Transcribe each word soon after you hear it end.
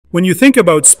When you think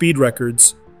about speed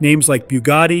records, names like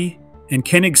Bugatti and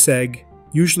Koenigsegg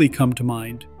usually come to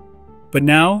mind. But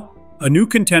now, a new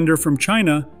contender from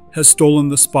China has stolen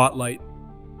the spotlight.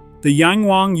 The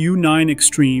Yangwang U9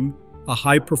 Xtreme, a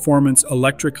high-performance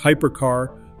electric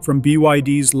hypercar from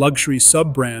BYD's luxury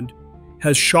sub-brand,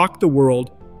 has shocked the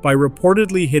world by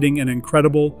reportedly hitting an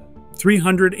incredible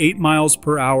 308 miles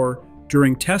per hour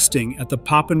during testing at the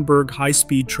Papenburg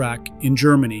high-speed track in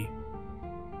Germany.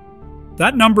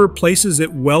 That number places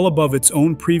it well above its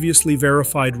own previously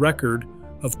verified record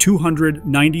of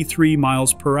 293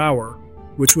 miles per hour,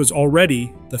 which was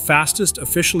already the fastest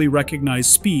officially recognized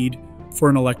speed for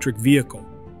an electric vehicle.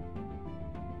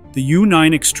 The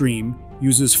U9 Xtreme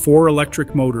uses 4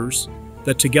 electric motors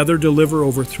that together deliver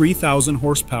over 3,000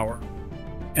 horsepower,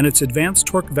 and its advanced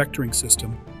torque vectoring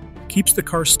system keeps the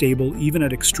car stable even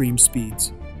at extreme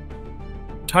speeds.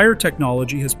 Tire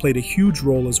technology has played a huge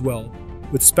role as well,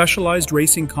 with specialized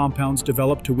racing compounds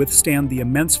developed to withstand the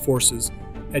immense forces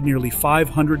at nearly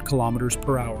 500 kilometers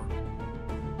per hour.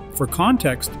 For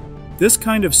context, this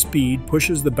kind of speed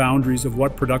pushes the boundaries of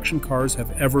what production cars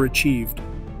have ever achieved,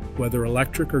 whether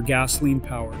electric or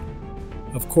gasoline-powered.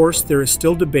 Of course, there is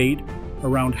still debate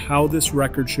around how this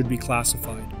record should be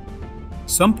classified.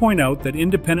 Some point out that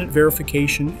independent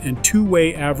verification and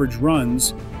two-way average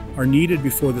runs are needed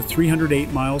before the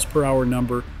 308 miles per hour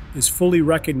number is fully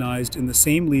recognized in the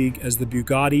same league as the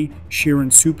Bugatti Chiron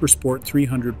Supersport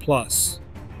 300 Plus.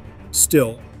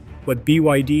 Still, what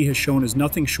BYD has shown is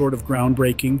nothing short of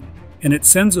groundbreaking, and it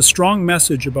sends a strong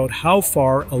message about how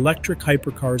far electric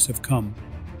hypercars have come.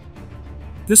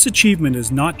 This achievement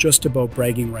is not just about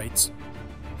bragging rights.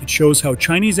 It shows how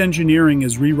Chinese engineering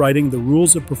is rewriting the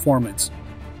rules of performance,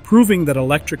 proving that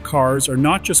electric cars are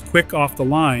not just quick off the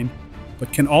line,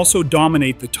 but can also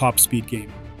dominate the top speed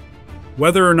game.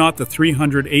 Whether or not the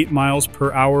 308 miles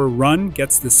per hour run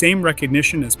gets the same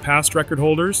recognition as past record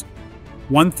holders,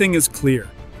 one thing is clear.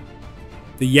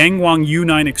 The Yangwang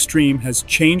U9 Xtreme has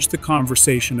changed the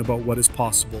conversation about what is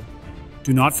possible.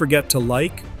 Do not forget to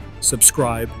like,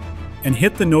 subscribe, and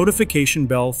hit the notification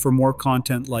bell for more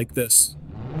content like this.